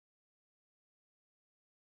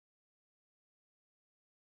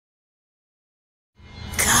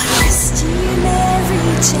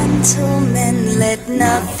gentlemen, let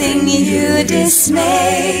nothing you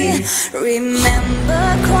dismay.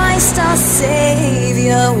 Remember Christ our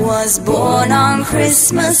Savior was born on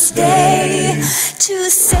Christmas Day to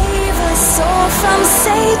save us all from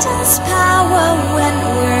Satan's power when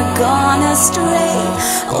we're gone astray.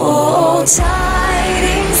 Oh,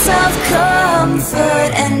 tidings of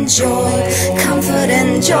comfort and joy, comfort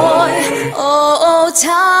and joy. Oh,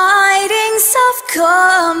 tidings of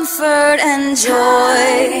comfort and joy,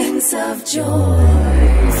 tidings of joy.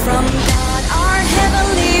 From God our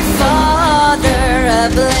Heavenly Father, a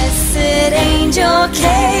blessed angel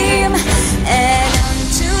came, and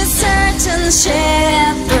unto certain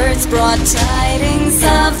shepherds brought tidings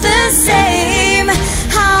of the same,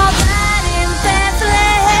 how that in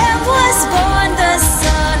Bethlehem was born the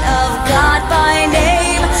Son of God by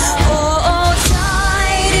name. Oh,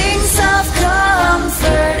 tidings of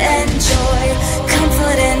comfort and joy,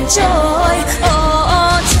 comfort and joy.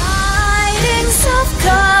 Oh, tidings of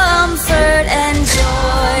comfort and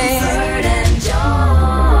joy, comfort and joy.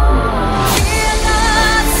 Fear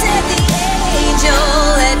not, said the angel,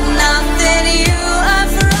 let nothing you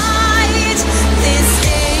affright. This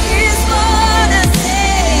day is born a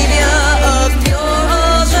Savior of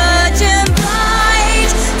pure virgin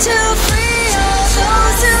bride, to free all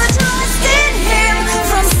those who trust in Him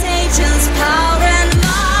from Satan's power and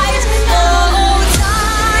might. Oh,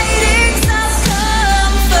 tidings of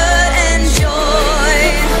comfort and joy.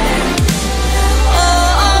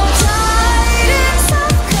 Oh, tidings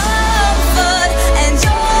of comfort and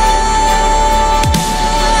joy.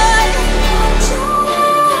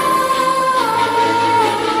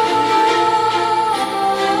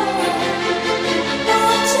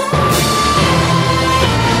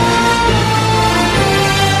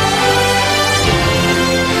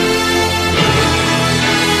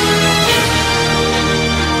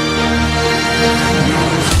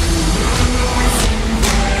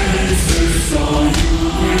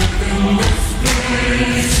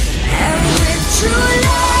 And with true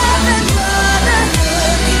love and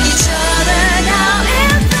brotherhood, each other now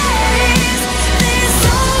embrace this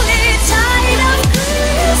holy tide of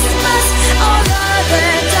Christmas, all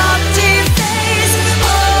other dark deface.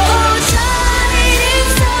 Oh,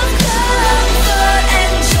 tidings of comfort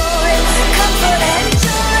and joy, comfort and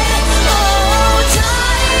joy. Oh,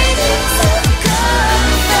 tidings of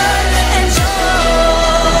comfort and joy.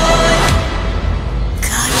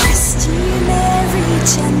 God rest ye merry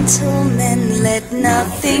gentlemen, let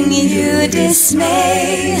nothing you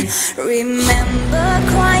dismay. Remember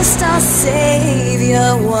Christ our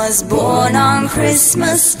Savior was born on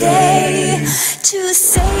Christmas Day to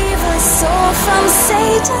save us all from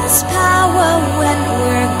Satan's power when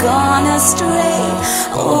we're gone astray.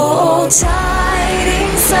 Oh,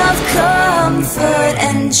 tidings of comfort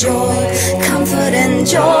and joy, comfort and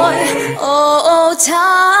joy. Oh,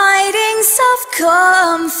 tidings of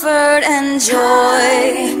comfort and joy,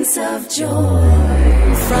 tidings of joy.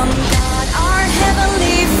 From God our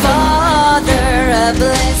Heavenly Father, a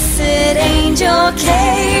blessed angel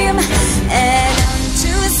came, and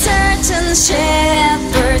unto certain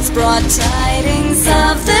shepherds brought tidings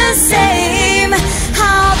of the same,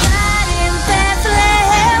 how that in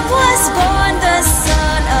Bethlehem was born the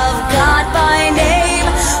Son of God by name.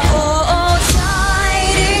 Oh,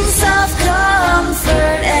 tidings of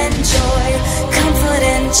comfort and joy, comfort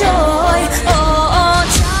and joy. Oh,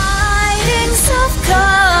 tidings of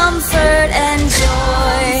comfort and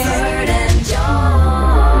joy, comfort and joy.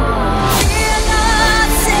 Fear not,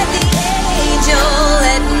 said the angel,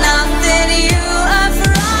 let nothing you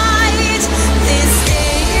affright. This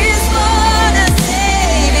day is born a Savior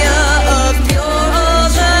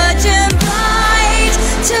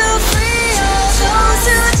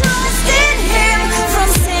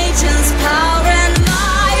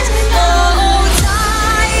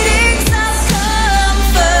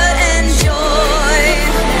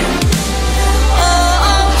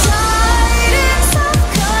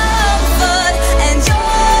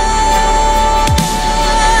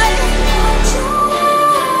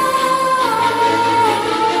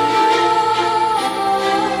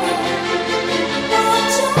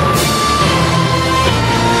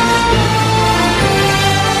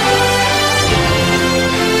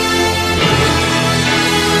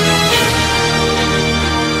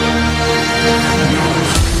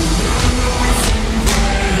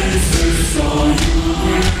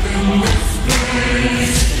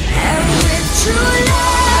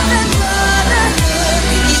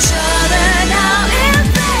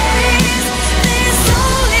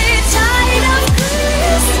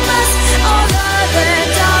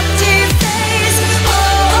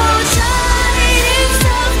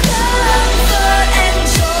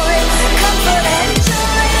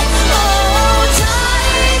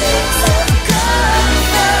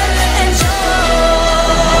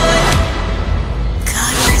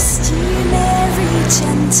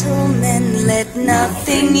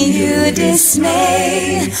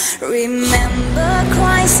dismay. Remember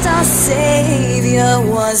Christ our Savior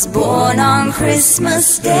was born on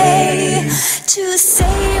Christmas Day to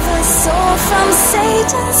save us all from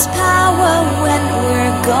Satan's power when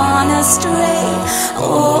we're gone astray.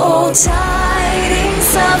 Oh,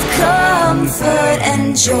 tidings of comfort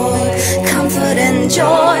and joy, comfort and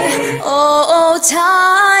joy. Oh,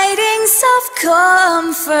 tidings of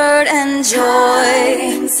comfort and joy,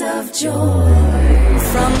 tidings of joy.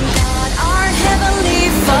 From God our Heavenly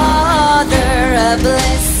Father, a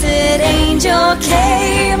blessed angel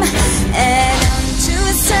came, and unto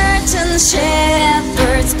certain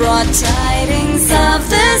shepherds brought tidings